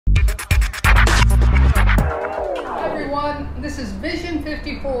This is Vision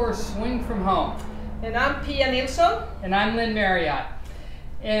 54 Swing from Home. And I'm Pia Nilsson. And I'm Lynn Marriott.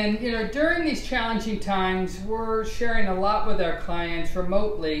 And during these challenging times, we're sharing a lot with our clients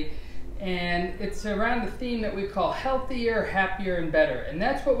remotely, and it's around the theme that we call healthier, happier, and better. And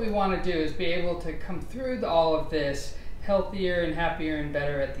that's what we want to do, is be able to come through all of this healthier and happier and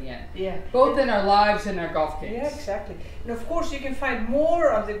better at the end. Yeah. Both in our lives and our golf games. Yeah, exactly. And of course you can find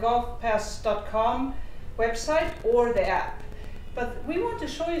more on the golfpass.com website or the app. But we want to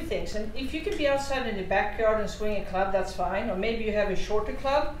show you things, and if you can be outside in the backyard and swing a club, that's fine. Or maybe you have a shorter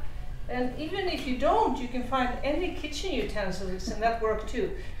club. And even if you don't, you can find any kitchen utensils, and that work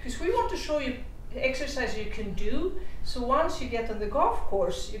too. Because we want to show you exercise you can do, so once you get on the golf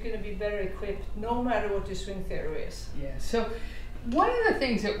course, you're going to be better equipped no matter what your swing theory is. Yeah, so one of the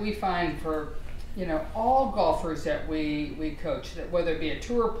things that we find for all golfers that we coach, that whether it be a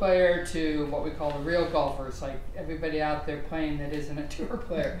tour player to what we call the real golfers, like everybody out there playing that isn't a tour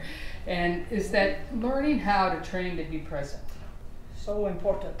player, and is that learning how to train to be present. So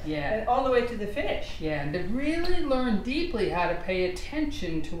important. Yeah. And all the way to the finish. Yeah, and to really learn deeply how to pay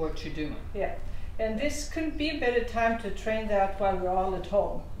attention to what you're doing. Yeah. And this couldn't be a better time to train that while we're all at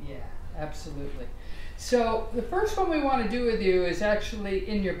home. Yeah, absolutely. So the first one we want to do with you is actually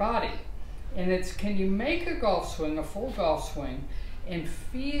in your body. And it's, can you make a golf swing, a full golf swing, and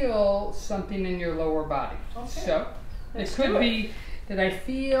feel something in your lower body? Okay. So it could be that I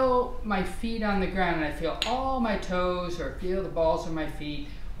feel my feet on the ground and I feel all my toes, or feel the balls of my feet,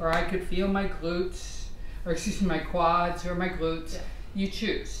 or I could feel my glutes, or excuse me, my quads or my glutes. Yeah. You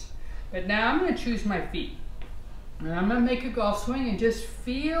choose. But now I'm going to choose my feet. And I'm going to make a golf swing and just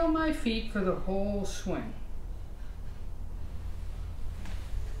feel my feet for the whole swing.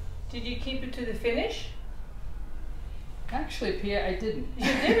 Did you keep it to the finish? Actually, Pia, I didn't. You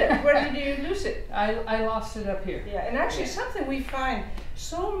didn't? Where did you lose it? I lost it up here. Yeah, and actually something we find,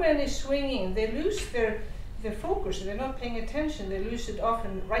 so many swinging, they lose their focus, they're not paying attention. They lose it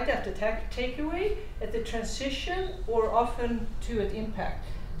often right after takeaway, at the transition, or often to at impact.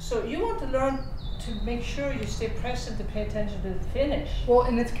 So you want to learn to make sure you stay present to pay attention to the finish. Well,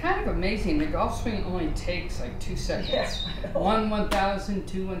 and it's kind of amazing. The golf swing only takes like 2 seconds. Yes. 1 1,000,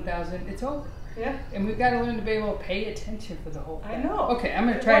 2 1,000, it's over. Yeah. And we've got to learn to be able to pay attention for the whole thing. I know. Okay, I'm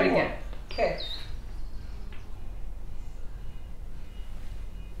going to try it again. Okay.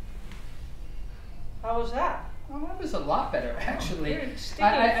 How was that? Well, that was a lot better, actually. Oh,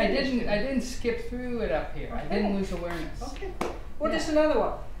 I didn't skip through it up here. Okay. I didn't lose awareness. Okay. What is another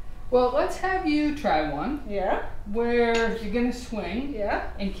one? Well, let's have you try one. Yeah. Where you're going to swing. Yeah.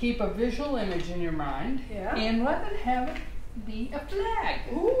 And keep a visual image in your mind. Yeah. And let it have it be a flag.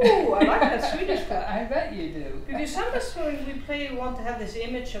 Ooh, I like that Swedish flag. I bet you do. Because sometimes when we play, we want to have this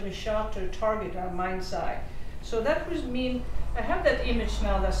image of a shot or a target on our mind's eye. So that would mean I have that image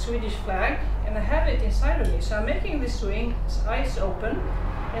now, that Swedish flag, and I have it inside of me. So I'm making this swing, eyes open,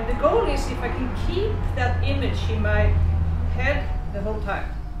 and the goal is if I can keep that image in my head the whole time.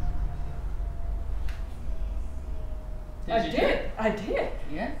 I did.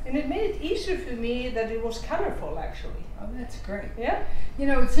 Yeah? And it made it easier for me that it was colorful, actually. Oh, that's great. Yeah?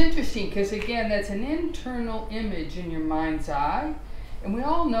 It's interesting because, again, that's an internal image in your mind's eye. And we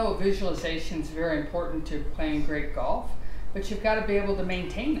all know visualization is very important to playing great golf, but you've got to be able to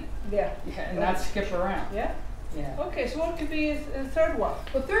maintain it. Yeah. Yeah, and not skip around. Yeah? Yeah. Okay, so what could be a third one?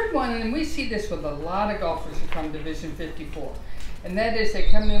 The third one, and we see this with a lot of golfers who come to Vision 54, and that is they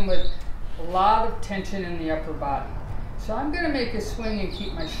come in with a lot of tension in the upper body. So I'm going to make a swing and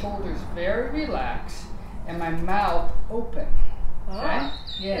keep my shoulders very relaxed and my mouth open. Ah.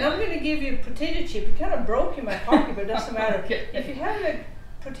 Okay? Yeah. And I'm going to give you a potato chip. It kind of broke in my pocket, but it doesn't matter. Okay. If you have a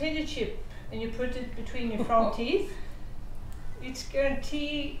potato chip and you put it between your front teeth, it's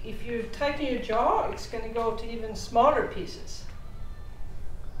guaranteed, if you tighten your jaw, it's going to go to even smaller pieces.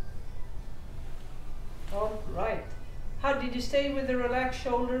 All right. How did you stay with the relaxed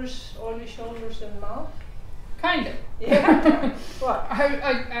shoulders, all your shoulders and mouth? Kind of. Yeah. What?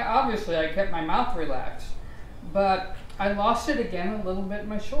 I obviously I kept my mouth relaxed, but I lost it again a little bit in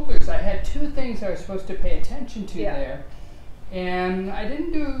my shoulders. I had 2 things I was supposed to pay attention to there, and I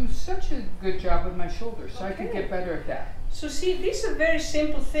didn't do such a good job with my shoulders, so I could get better at that. So see, these are very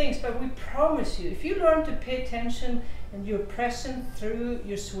simple things, but we promise you, if you learn to pay attention and you're present through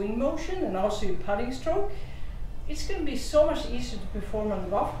your swing motion and also your putting stroke, it's going to be so much easier to perform on the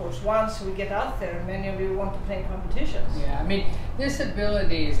golf course once we get out there and many of you want to play competitions. Yeah, I mean, this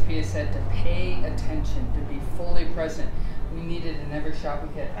ability, as Pia said, to pay attention, to be fully present, we need it in every shot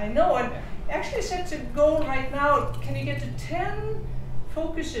we hit. I know, and actually set a goal right now, can you get to 10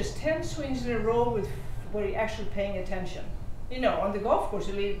 focuses, 10 swings in a row with where you're actually paying attention? you know, on the golf course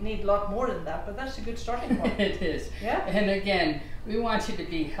you need a lot more than that, but that's a good starting point. It is. Yeah. And again, we want you to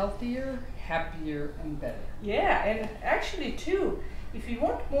be healthier, happier, and better. Yeah, and actually too, if you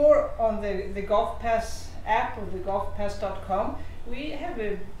want more on the Golf Pass app or the golfpass.com, we have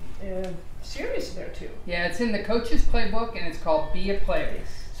a series there too. Yeah, it's in the Coach's Playbook and it's called Be a Player.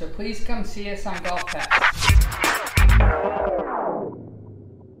 So please come see us on Golf Pass.